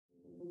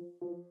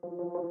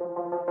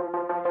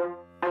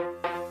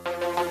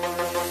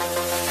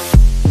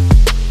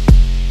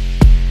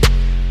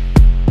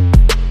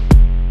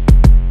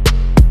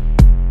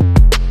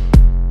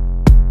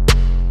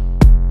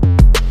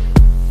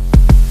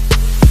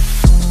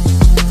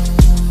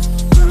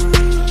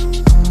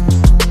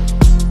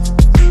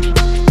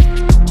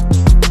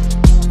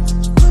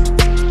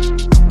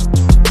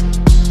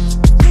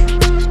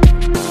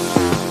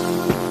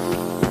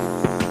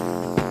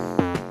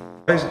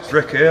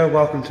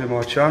welcome to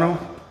my channel.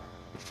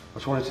 I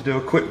just wanted to do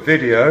a quick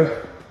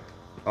video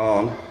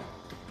on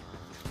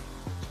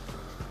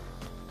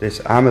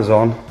this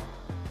Amazon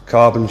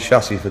carbon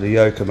chassis for the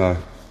Yokomo.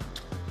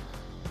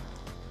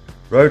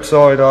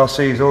 Roadside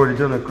RC has already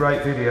done a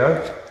great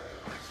video,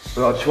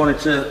 but I just wanted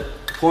to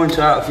point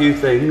out a few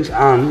things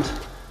and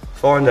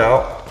find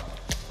out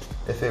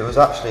if it was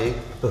actually a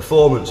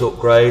performance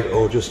upgrade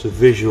or just a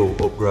visual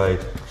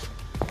upgrade.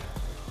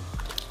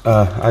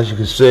 As you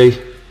can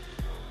see,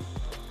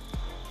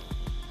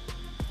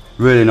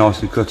 really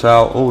nicely cut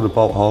out, all the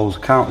bolt holes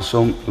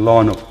countersunk,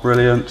 line up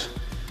brilliant.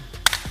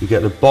 You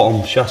get the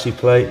bottom chassis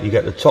plate, you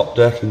get the top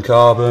deck in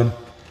carbon,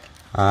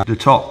 the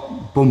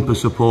top bumper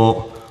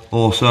support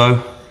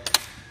also.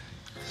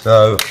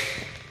 So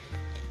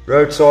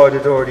Roadside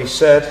had already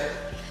said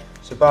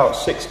it's about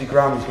 60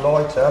 grams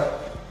lighter,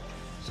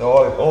 so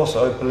I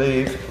also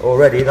believe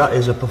already that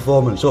is a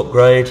performance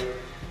upgrade.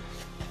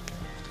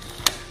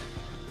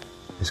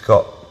 It's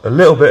got a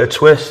little bit of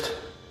twist.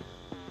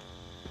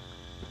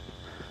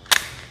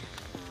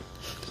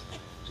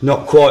 It's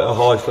not quite a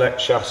high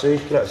flex chassis.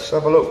 Let's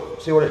have a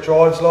look, see what it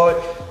drives like.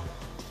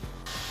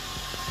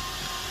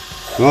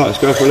 Right, let's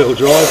go for a little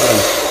drive then.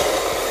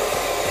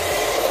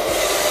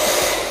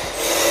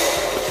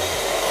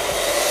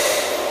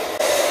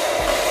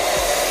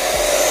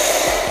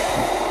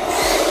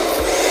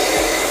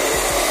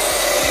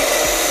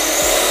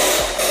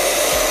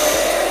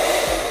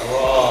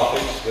 Wow,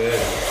 big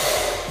spin.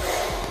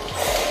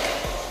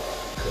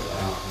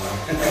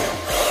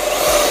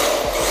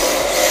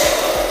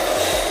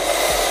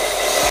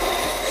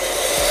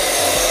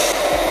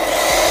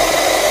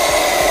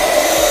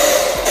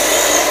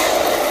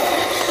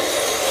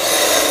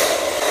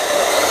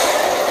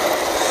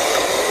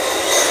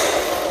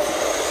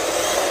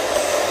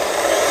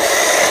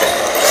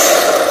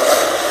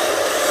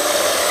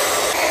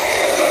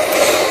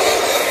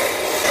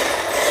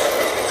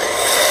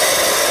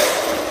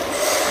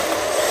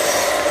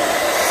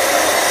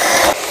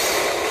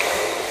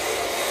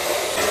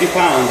 £60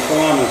 from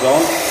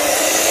Amazon,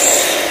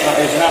 that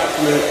is an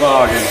absolute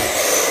bargain.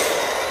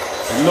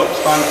 It looks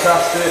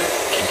fantastic.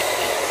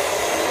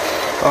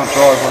 Can't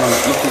drive when I'm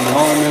looking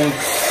behind me.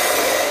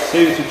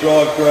 Seems to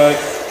drive great.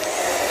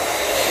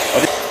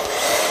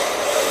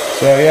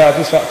 So yeah, I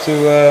just had to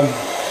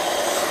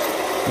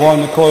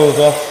wind the coils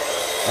off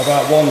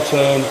about one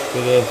turn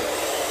for the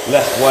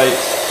less weight.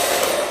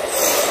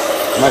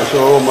 Make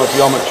sure all my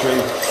geometry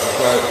is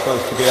where it's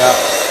supposed to be at.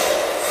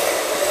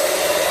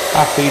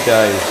 Happy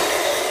days.